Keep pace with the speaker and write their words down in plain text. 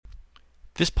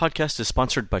This podcast is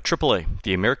sponsored by AAA,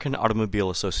 the American Automobile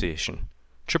Association.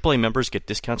 AAA members get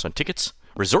discounts on tickets,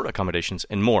 resort accommodations,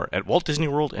 and more at Walt Disney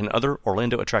World and other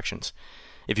Orlando attractions.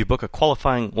 If you book a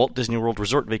qualifying Walt Disney World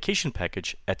Resort vacation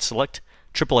package at select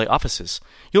AAA offices,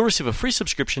 you'll receive a free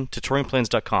subscription to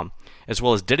touringplans.com, as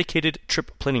well as dedicated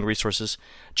trip planning resources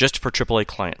just for AAA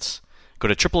clients. Go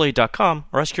to AAA.com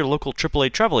or ask your local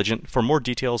AAA travel agent for more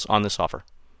details on this offer.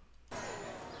 So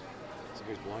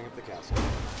he's blowing up the castle.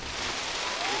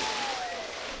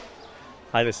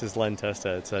 Hi, this is Len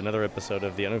Testa. It's another episode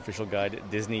of the Unofficial Guide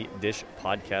Disney Dish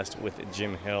podcast with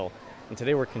Jim Hill. And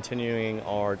today we're continuing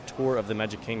our tour of the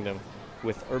Magic Kingdom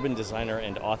with urban designer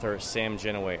and author Sam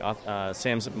Gennawey.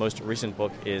 Sam's most recent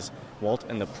book is Walt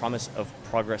and the Promise of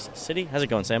Progress City. How's it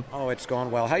going, Sam? Oh, it's going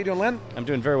well. How you doing, Len? I'm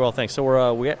doing very well, thanks. So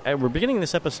we're beginning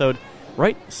this episode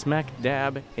right smack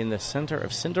dab in the center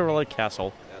of Cinderella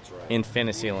Castle. That's right. In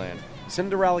Fantasyland.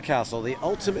 Cinderella Castle, the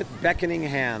ultimate beckoning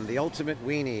hand, the ultimate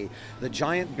weenie, the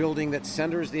giant building that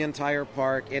centers the entire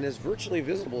park and is virtually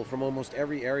visible from almost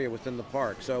every area within the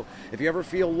park. So if you ever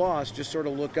feel lost, just sort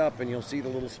of look up and you'll see the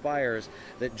little spires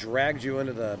that dragged you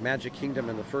into the Magic Kingdom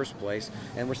in the first place.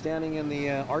 And we're standing in the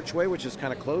archway, which is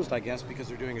kind of closed, I guess, because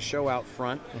they're doing a show out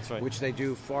front. That's right. Which they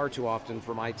do far too often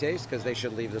for my taste, because they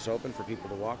should leave this open for people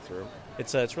to walk through.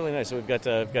 It's really nice. So we've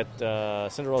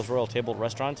got Cinderella's Royal Table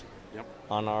Restaurant. Yep.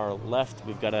 On our left,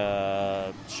 we've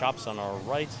got shops on our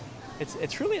right.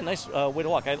 It's really a nice way to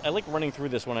walk. I like running through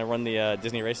this when I run the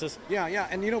Disney races. Yeah,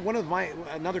 and you know,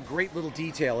 another great little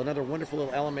detail, another wonderful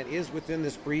little element is within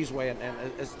this breezeway.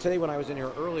 And as today when I was in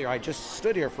here earlier, I just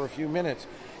stood here for a few minutes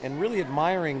and really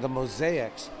admiring the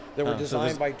mosaics that were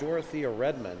designed by Dorothea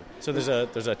Redmond. So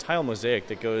there's a tile mosaic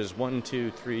that goes 1,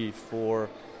 2, 3, 4,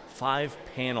 5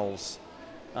 panels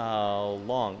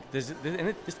long. This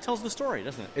tells the story,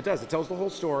 doesn't it? It does. It tells the whole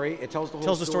story. It tells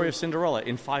the story of Cinderella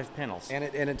in 5 panels. And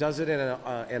it does it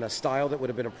in a style that would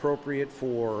have been appropriate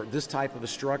for this type of a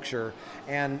structure.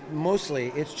 And mostly,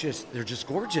 they're just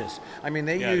gorgeous. I mean,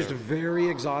 they used very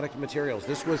exotic materials.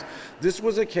 This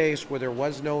was a case where there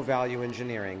was no value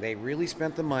engineering. They really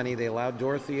spent the money. They allowed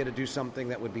Dorothea to do something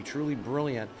that would be truly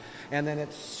brilliant. And then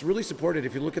it's really supported.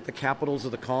 If you look at the capitals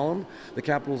of the column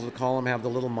have the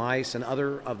little mice and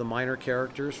other of the minor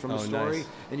characters from the story. Nice.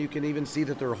 And you can even see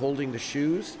that they're holding the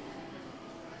shoes.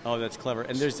 Oh, that's clever.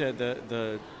 And there's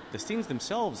the scenes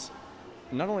themselves,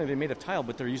 not only are they made of tile,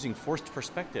 but they're using forced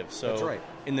perspective. So that's right.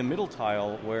 In the middle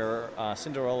tile, where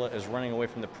Cinderella is running away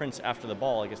from the prince after the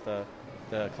ball, I guess the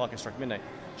clock has struck midnight,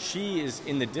 she is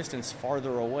in the distance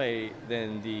farther away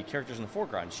than the characters in the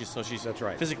foreground. She's that's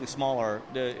right. Physically smaller,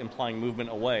 implying movement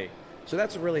away. So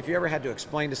that's really, if you ever had to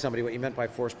explain to somebody what you meant by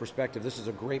forced perspective, this is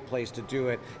a great place to do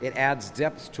it. It adds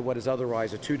depth to what is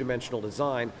otherwise a two-dimensional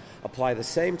design. Apply the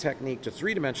same technique to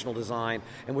three-dimensional design,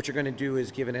 and what you're going to do is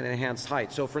give it an enhanced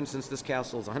height. So, for instance, this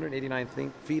castle is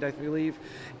 189 feet, I believe,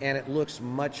 and it looks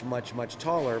much, much, much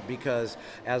taller because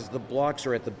as the blocks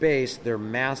are at the base, they're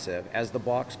massive. As the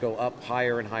blocks go up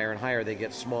higher and higher and higher, they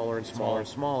get smaller and smaller and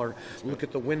smaller. Look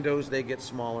at the windows, they get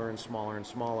smaller and smaller and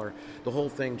smaller. The whole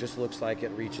thing just looks like it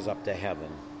reaches up to heaven.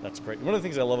 That's great. One of the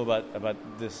things I love about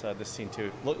this scene too.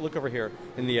 Look over here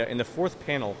in the fourth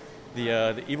panel.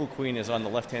 The evil queen is on the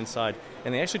left-hand side,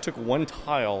 and they actually took one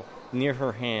tile near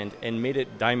her hand and made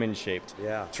it diamond-shaped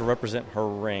to represent her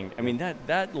ring. I mean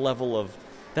that level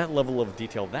of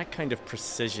detail, that kind of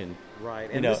precision.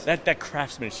 Right. And that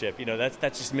craftsmanship,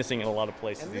 that's just missing in a lot of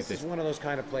places. And this is one of those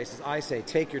kind of places, I say,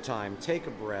 take your time, take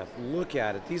a breath, look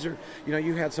at it. These are,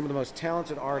 you had some of the most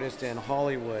talented artists in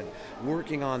Hollywood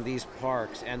working on these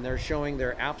parks, and they're showing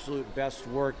their absolute best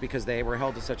work because they were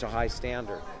held to such a high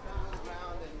standard.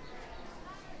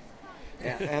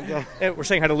 And hey, we're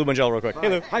saying hi to Lou Mangel real quick. Hi. Hey,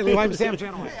 Lou. Hi, Lou. I'm Sam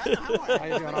Gennawey. How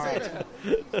you doing? All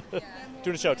right.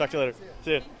 Doing a show. Talk to you later.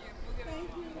 See you.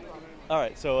 All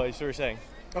right, so you were saying.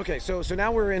 Okay, so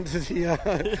now we're into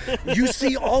the. You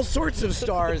see all sorts of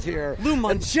stars here. Lou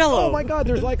Mangello. Oh my God,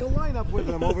 there's like a lineup with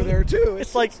them over there too.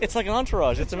 It's like an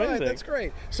entourage. It's amazing. Right, that's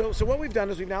great. So what we've done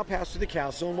is we've now passed through the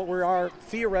castle, and what we are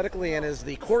theoretically in is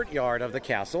the courtyard of the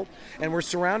castle, and we're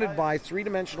surrounded by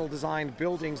three-dimensional designed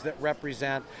buildings that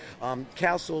represent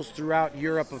castles throughout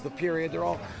Europe of the period. They're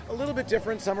all a little bit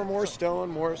different. Some are more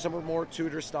stone, some are more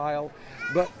Tudor style.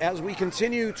 But as we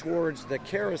continue towards the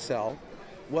carousel,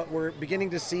 what we're beginning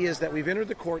to see is that we've entered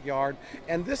the courtyard,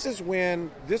 and this is when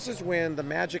the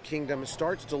Magic Kingdom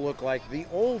starts to look like the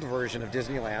old version of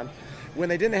Disneyland, when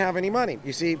they didn't have any money.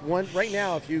 You see, right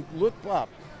now, if you look up,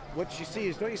 what you see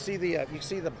is, don't you see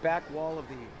the back wall of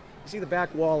see the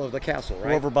back wall of the castle, right?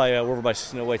 We're over by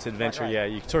Snow White's adventure. Right. Yeah,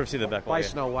 you can sort of see the back wall. Bye,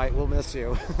 Snow White. We'll miss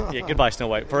you. Yeah, goodbye, Snow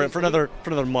White, for another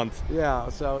month. Yeah,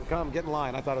 so come, get in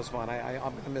line. I thought it was fun. I'm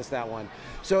going to miss that one.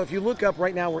 So if you look up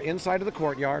right now, we're inside of the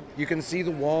courtyard. You can see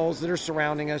the walls that are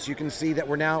surrounding us. You can see that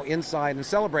we're now inside and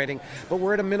celebrating, but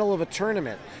we're in the middle of a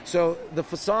tournament. So the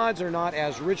facades are not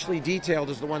as richly detailed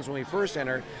as the ones when we first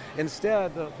entered.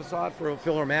 Instead, the facade for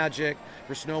PhilharMagic,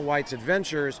 for Snow White's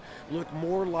Adventures, look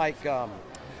more like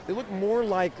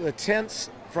the tents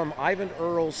from Ivan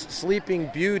Earle's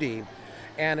Sleeping Beauty,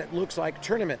 and it looks like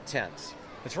tournament tents.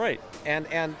 That's right. And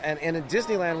in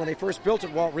Disneyland, when they first built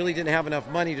it, Walt really didn't have enough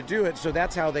money to do it, so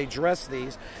that's how they dressed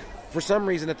these. For some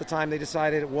reason at the time, they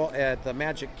decided at the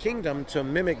Magic Kingdom to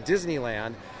mimic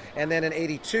Disneyland, and then in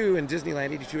 82, in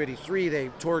Disneyland, 82, 83, they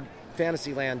tore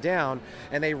Fantasyland down,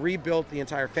 and they rebuilt the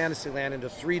entire Fantasyland into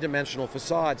three-dimensional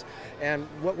facades. And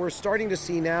what we're starting to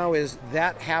see now is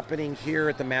that happening here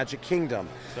at the Magic Kingdom.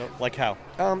 So, like how?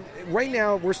 Right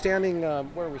now, we're standing.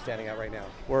 Where are we standing at right now?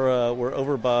 We're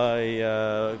over by.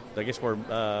 I guess we're.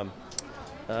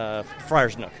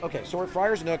 Friar's Nook. Okay, so we're at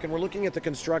Friar's Nook, and we're looking at the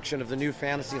construction of the new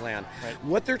Fantasyland. Right.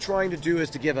 What they're trying to do is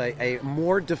to give a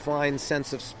more defined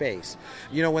sense of space.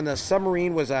 You know, when the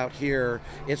submarine was out here,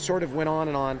 it sort of went on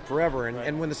and on forever,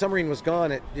 and when the submarine was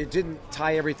gone, it didn't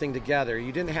tie everything together.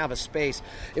 You didn't have a space.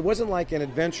 It wasn't like in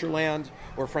Adventureland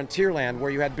or Frontierland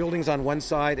where you had buildings on one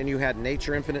side and you had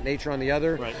nature, infinite nature on the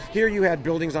other. Right. Here you had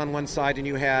buildings on one side and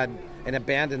you had an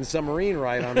abandoned submarine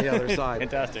right on the other side.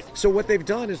 Fantastic. So what they've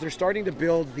done is they're starting to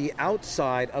build the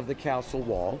outside of the castle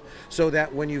wall so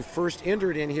that when you first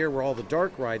entered in here where all the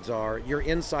dark rides are, you're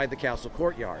inside the castle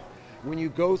courtyard. When you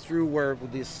go through where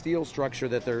the steel structure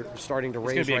that they're starting to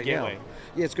raise right now.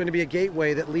 Yeah, it's going to be a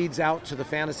gateway that leads out to the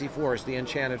Fantasy Forest, the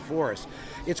Enchanted Forest.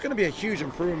 It's going to be a huge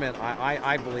improvement,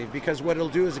 I believe, because what it'll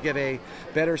do is get a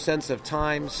better sense of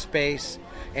time, space,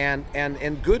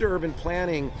 and good urban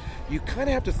planning. You kind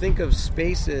of have to think of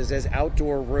spaces as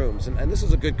outdoor rooms, and this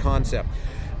is a good concept.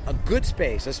 A good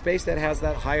space, a space that has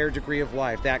that higher degree of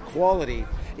life, that quality,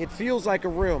 it feels like a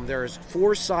room. There's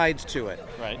four sides to it.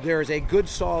 Right. There's a good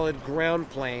solid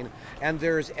ground plane, and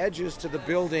there's edges to the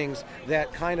buildings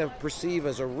that kind of perceive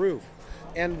as a roof.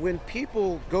 And when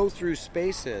people go through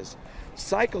spaces,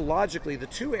 psychologically, the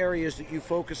two areas that you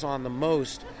focus on the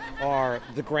most are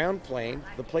the ground plane,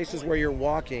 the places where you're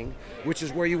walking, which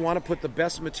is where you want to put the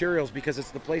best materials because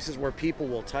it's the places where people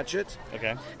will touch it.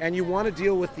 Okay. And you want to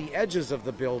deal with the edges of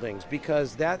the buildings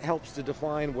because that helps to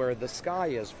define where the sky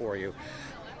is for you.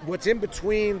 What's in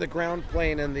between the ground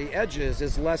plane and the edges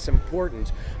is less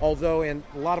important, although in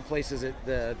a lot of places at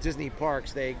the Disney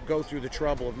parks, they go through the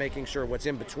trouble of making sure what's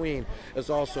in between is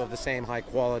also of the same high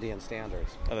quality and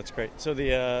standards. Oh, that's great. So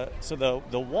the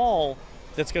wall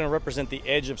that's going to represent the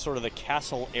edge of sort of the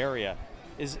castle area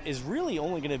is really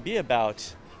only going to be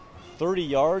about 30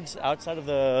 yards outside of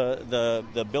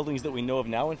the buildings that we know of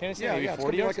now in Fantasyland? Maybe it's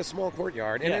 40 yards? Like a small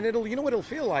courtyard. And it'll, you know what it'll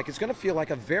feel like? It's going to feel like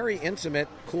a very intimate,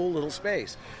 cool little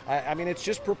space. I mean, it's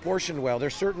just proportioned well.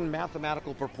 There's certain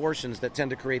mathematical proportions that tend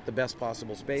to create the best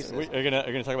possible spaces. So are you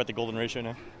gonna talk about the golden ratio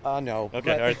now? No.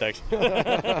 Okay, all right, thanks.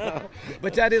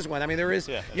 But that is one. I mean, there is,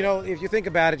 you know, if you think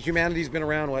about it, humanity's been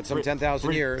around, some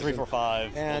 10,000 years. 3, 4,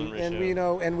 5. And we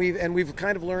know, and we've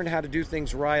kind of learned how to do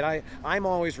things right. I'm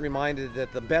always reminded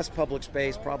that the best public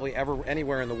space probably ever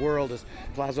anywhere in the world is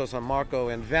Palazzo San Marco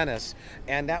in Venice,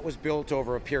 and that was built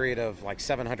over a period of like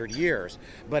 700 years.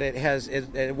 But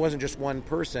it wasn't just one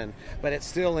person, but it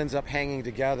still ends up hanging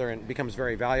together and becomes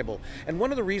very valuable. And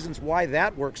one of the reasons why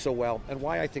that works so well, and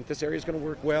why I think this area is going to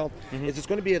work well, is it's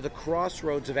going to be at the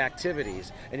crossroads of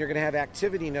activities, and you're going to have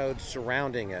activity nodes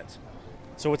surrounding it.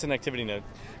 So what's an activity node?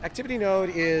 Activity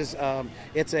node is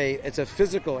it's a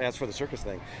physical, as for the circus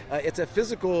thing,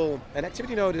 an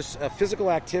activity node is a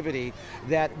physical activity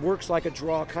that works like a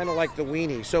draw, kind of like the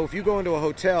weenie. So if you go into a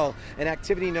hotel, an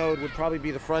activity node would probably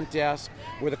be the front desk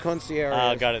where the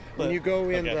concierge is. Got it. When you go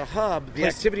in the hub, the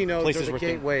activity nodes are the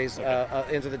gateways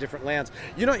into the different lands.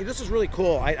 You know, this is really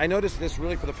cool. I noticed this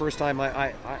really for the first time.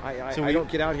 I don't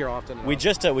get out here often. We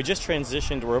just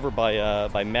transitioned. We're over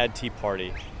by Mad Tea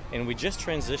Party. And we just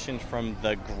transitioned from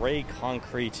the gray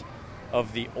concrete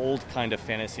of the old kind of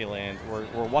Fantasyland.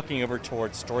 We're walking over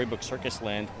towards Storybook Circus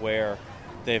Land, where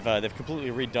they've completely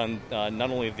redone not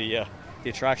only the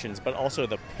attractions but also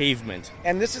the pavement.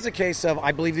 And this is a case of,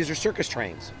 I believe these are circus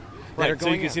trains. that are Right. So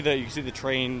going you can see the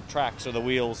train tracks or the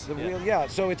wheels. The wheel, yeah.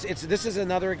 So this is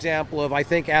another example of, I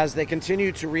think, as they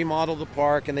continue to remodel the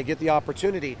park and they get the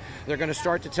opportunity, they're going to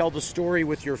start to tell the story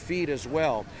with your feet as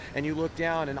well. And you look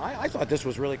down, and I thought this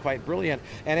was really quite brilliant.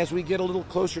 And as we get a little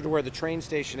closer to where the train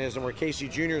station is and where Casey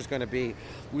Jr. is going to be,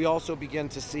 we also begin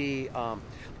to see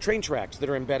train tracks that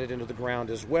are embedded into the ground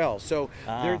as well. So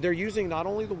they're using not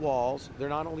only the walls, they're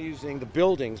not only using the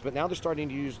buildings, but now they're starting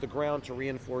to use the ground to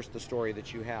reinforce the story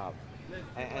that you have.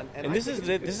 And this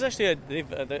is actually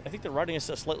I think they're riding us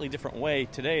a slightly different way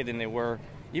today than they were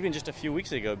even just a few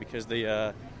weeks ago, because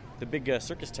the big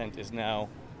circus tent is now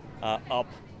up,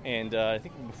 and I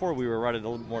think before we were riding a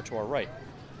little more to our right.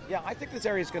 Yeah, I think this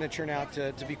area is going to turn out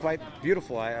to be quite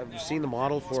beautiful. I've seen the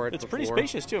model for it. It's before. pretty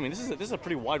spacious too. I mean, this is a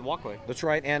pretty wide walkway. That's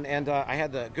right, and I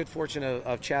had the good fortune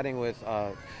of chatting with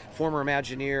former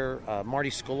Imagineer Marty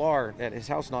Sklar at his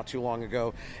house not too long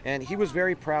ago, and he was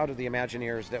very proud of the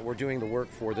Imagineers that were doing the work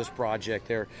for this project.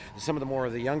 They're some of the more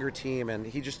of the younger team, and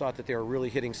he just thought that they were really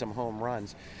hitting some home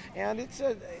runs. And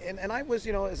and I was,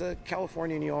 as a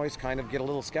Californian, you always kind of get a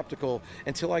little skeptical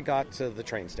until I got to the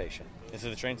train station. Is it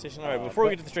the train station? All right, before we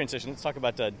get to the train station, let's talk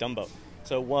about Dumbo.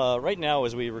 So right now,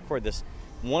 as we record this,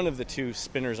 one of the two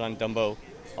spinners on Dumbo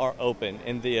are open.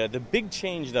 And the big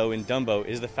change, though, in Dumbo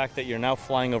is the fact that you're now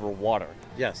flying over water.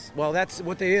 Yes. Well, that's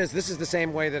what they is. This is the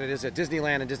same way that it is at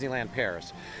Disneyland and Disneyland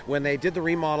Paris. When they did the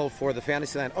remodel for the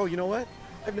Fantasyland, oh, you know what?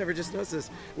 I've never just noticed this.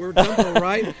 We're Dumbo,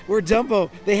 right? We're Dumbo.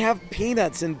 They have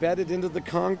peanuts embedded into the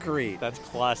concrete. That's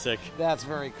classic. That's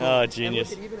very cool. Oh,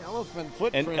 genius. And look at even elephant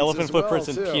footprints. And elephant footprints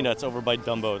and peanuts over by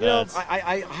Dumbo.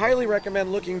 I highly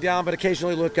recommend looking down, but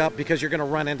occasionally look up, because you're going to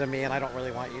run into me, and I don't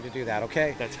really want you to do that.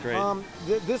 Okay? That's great.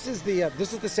 This is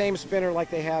the same spinner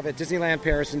like they have at Disneyland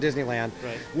Paris and Disneyland.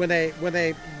 Right. When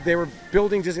they were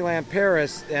building Disneyland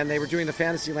Paris and they were doing the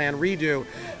Fantasyland redo,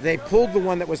 they pulled the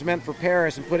one that was meant for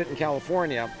Paris and put it in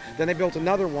California. Then they built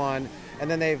another one,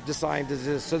 and then they've designed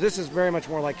this. So this is very much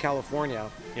more like California.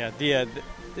 Yeah,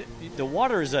 the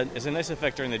water is a nice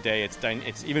effect during the day.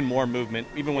 It's even more movement,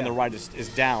 even when the ride is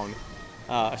down.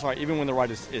 Even when the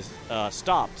ride is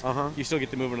stopped, you still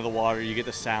get the movement of the water. You get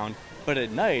the sound. But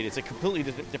at night, it's a completely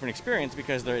different experience,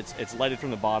 because it's lighted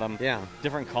from the bottom. Yeah.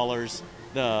 Different colors.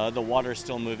 The water is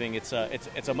still moving. It's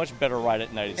a much better ride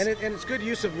at night. And it's good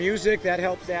use of music. That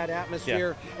helps add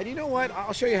atmosphere. Yeah. And you know what?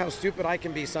 I'll show you how stupid I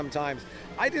can be sometimes.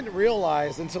 I didn't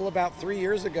realize until about 3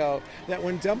 years ago that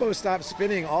when Dumbo stopped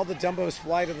spinning, all the Dumbos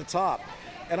fly to the top.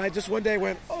 And I just one day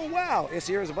went, oh, wow.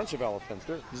 Here's a bunch of elephants.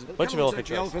 There's a bunch of elephant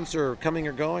tracks. Elephants are coming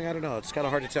or going. I don't know. It's kind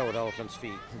of hard to tell with elephants'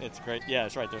 feet. It's great. Yeah,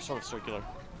 that's right. They're sort of circular.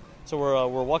 So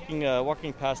we're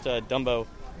walking past Dumbo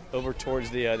over towards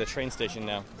the train station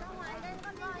now.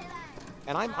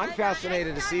 And I'm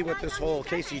fascinated to see what this whole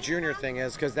Casey Jr. thing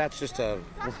is, because that's just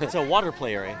it's a water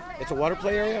play area. It's a water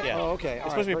play area? Yeah. Oh, okay.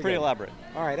 It's supposed to be pretty elaborate.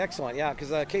 All right, excellent. Yeah,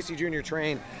 because Casey Jr.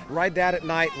 train, ride that at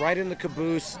night, right in the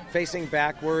caboose, facing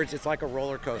backwards. It's like a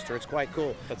roller coaster. It's quite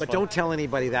cool. But fun. Don't tell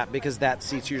anybody that, because that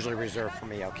seat's usually reserved for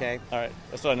me, okay? All right.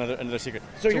 That's another secret.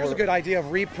 So here's a good idea of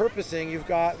repurposing. You've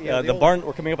got... the barn.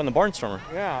 We're coming up on the Barnstormer.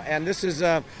 Yeah, and this is,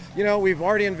 we've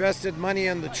already invested money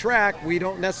in the track. We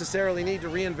don't necessarily need to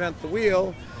reinvent the wheel.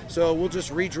 So we'll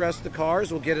just redress the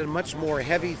cars. We'll get a much more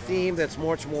heavy theme that's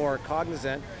much more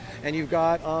cognizant. And you've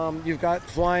got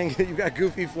flying. You've got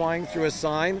Goofy flying through a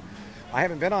sign. I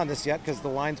haven't been on this yet because the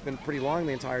line's been pretty long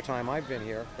the entire time I've been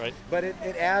here. Right. But it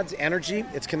adds energy.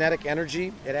 It's kinetic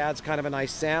energy. It adds kind of a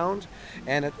nice sound,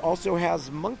 and it also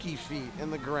has monkey feet in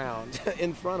the ground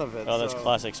in front of it. Oh, that's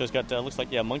classic. So it's got looks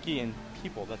like monkey and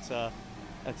people. That's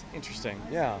interesting.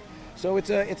 Yeah. So it's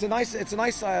a nice.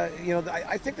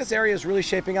 I think this area is really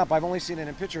shaping up. I've only seen it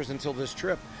in pictures until this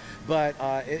trip, but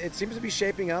it seems to be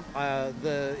shaping up.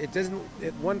 It doesn't.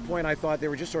 At one point, I thought they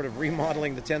were just sort of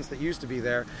remodeling the tents that used to be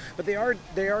there, but they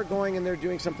are going and they're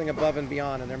doing something above and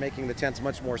beyond, and they're making the tents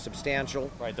much more substantial.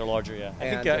 Right, they're larger. Yeah,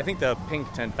 I think the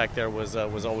pink tent back there was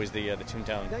always the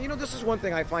Toontown. Now, this is one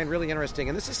thing I find really interesting,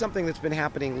 and this is something that's been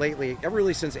happening lately,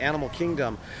 really since Animal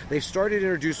Kingdom. They've started to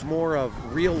introduce more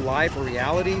of real life or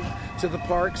reality to the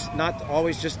parks, not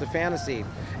always just the fantasy.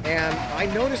 And I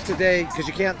noticed today, because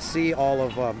you can't see all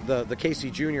of the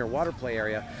Casey Jr. water play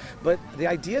area, but the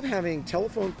idea of having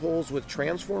telephone poles with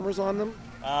transformers on them.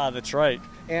 Ah, that's right.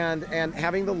 And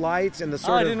having the lights and the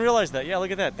sort I didn't realize that. Yeah,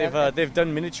 look at that. They've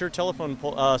done miniature telephone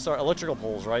electrical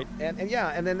poles, right? And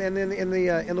then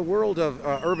in the world of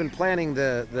urban planning,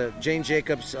 the Jane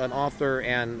Jacobs, an author,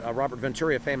 and Robert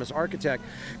Venturi, a famous architect,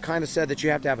 kind of said that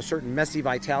you have to have a certain messy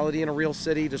vitality in a real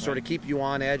city to sort of keep you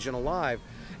on edge and alive.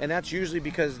 And that's usually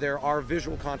because there are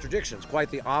visual contradictions,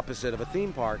 quite the opposite of a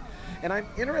theme park. And I'm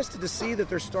interested to see that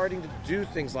they're starting to do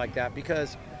things like that,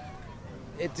 because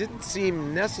it didn't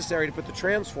seem necessary to put the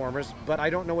Transformers, but I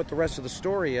don't know what the rest of the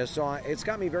story is, so it's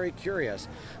got me very curious.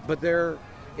 But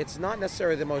it's not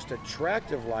necessarily the most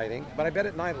attractive lighting, but I bet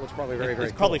at night it looks probably very, very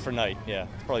It's cool. probably for night, yeah.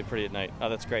 It's probably pretty at night. Oh,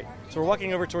 that's great. So we're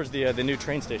walking over towards the new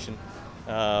train station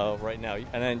right now.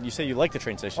 And then you say you like the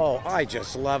train station. Oh, I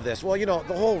just love this. Well,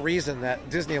 the whole reason that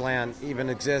Disneyland even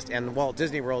exists and Walt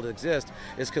Disney World exists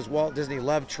is because Walt Disney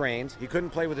loved trains. He couldn't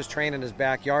play with his train in his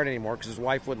backyard anymore because his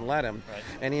wife wouldn't let him. Right.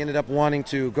 And he ended up wanting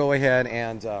to go ahead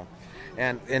and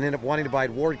ended up wanting to buy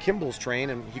Ward Kimball's train,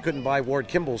 and he couldn't buy Ward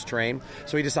Kimball's train,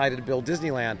 so he decided to build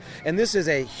Disneyland. And this is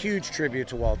a huge tribute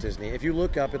to Walt Disney. If you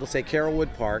look up, it'll say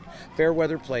Carrollwood Park,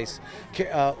 Fairweather Place.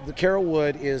 The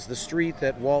Carrollwood is the street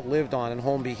that Walt lived on in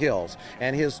Holmby Hills,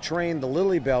 and his train, the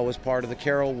Lily Bell, was part of the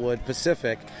Carrollwood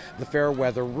Pacific, the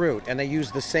Fairweather route, and they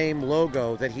used the same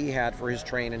logo that he had for his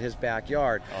train in his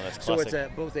backyard. Oh, that's so classic.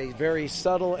 it's both a very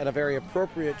subtle and a very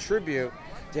appropriate tribute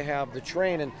to have the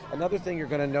train. And another thing you're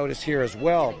going to notice here as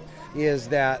well is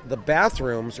that the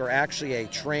bathrooms are actually a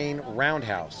train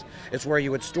roundhouse. It's where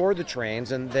you would store the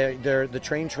trains, and the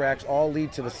train tracks all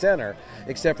lead to the center,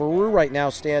 except for we're right now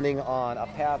standing on a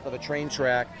path of a train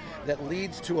track that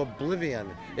leads to oblivion.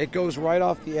 It goes right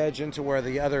off the edge into where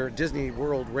the other Disney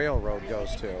World Railroad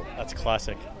goes to. That's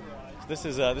classic. So this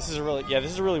is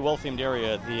a really well themed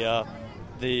area.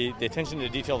 The attention to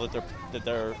detail that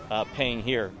they're paying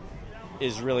here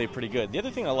is really pretty good. The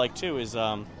other thing I like too is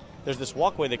there's this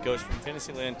walkway that goes from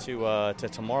Fantasyland to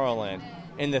Tomorrowland,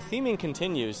 and the theming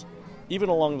continues even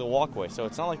along the walkway. So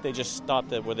it's not like they just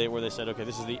stopped where they said, okay,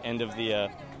 this is the end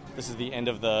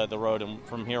of the road, and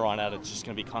from here on out it's just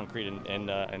going to be concrete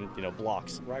and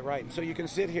blocks. Right. So you can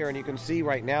sit here and you can see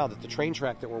right now that the train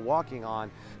track that we're walking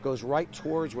on goes right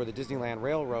towards where the Disneyland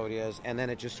Railroad is, and then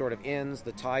it just sort of ends.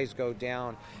 The ties go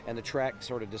down, and the track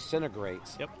sort of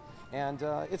disintegrates. Yep. And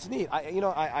it's neat.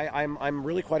 I'm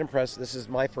really quite impressed. This is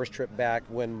my first trip back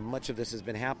when much of this has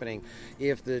been happening.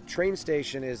 If the train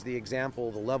station is the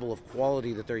example, the level of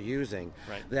quality that they're using,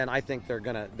 right, then I think they're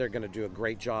gonna do a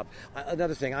great job.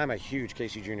 Another thing, I'm a huge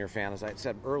Casey Jr. fan, as I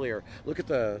said earlier. Look at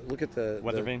the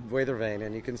weather vane. Weather vane,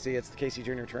 and you can see it's the Casey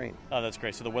Jr. train. Oh, that's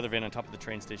great. So the weather vane on top of the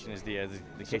train station is the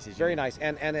Casey Jr. Very nice,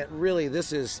 and it really,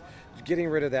 this is getting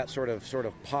rid of that sort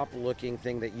of pop-looking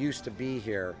thing that used to be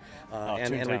here,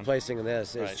 and replacing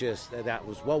this is just that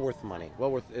was well worth the money. It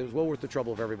was well worth the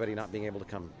trouble of everybody not being able to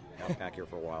come out back here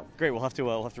for a while. Great. We'll have to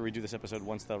redo this episode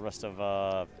once the rest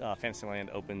of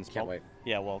Fantasyland opens. Can't wait.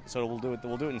 Yeah. Well, so we'll do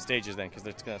it in stages then,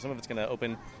 because some of it's going to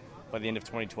open by the end of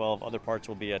 2012. Other parts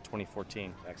will be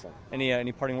 2014. Excellent.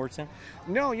 Any parting words, Sam?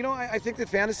 No, I think that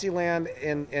Fantasyland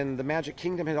and the Magic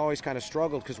Kingdom had always kind of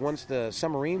struggled, because once the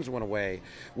submarines went away,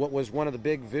 what was one of the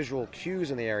big visual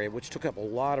cues in the area, which took up a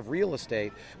lot of real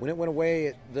estate, when it went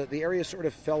away, the area sort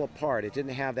of fell apart. It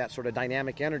didn't have that sort of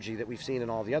dynamic energy that we've seen in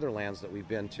all the other lands that we've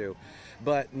been to.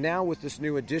 But now with this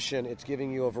new addition, it's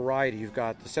giving you a variety. You've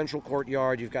got the Central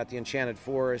Courtyard, you've got the Enchanted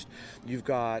Forest, you've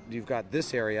got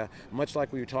this area, much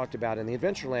like we talked about in the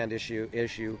Adventureland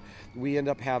issue, we end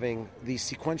up having these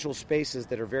sequential spaces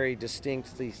that are very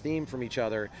distinctly themed from each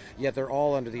other, yet they're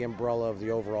all under the umbrella of the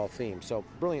overall theme. So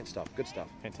brilliant stuff, good stuff.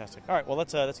 Fantastic. All right, well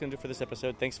that's going to do it for this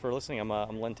episode. Thanks for listening.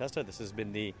 I'm Len Testa. This has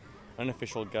been the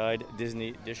Unofficial Guide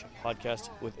Disney Dish podcast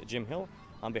with Jim Hill.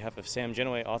 On behalf of Sam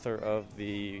Gennawey, author of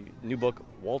the new book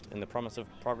Walt and the Promise of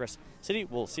Progress City,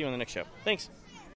 we'll see you on the next show. Thanks.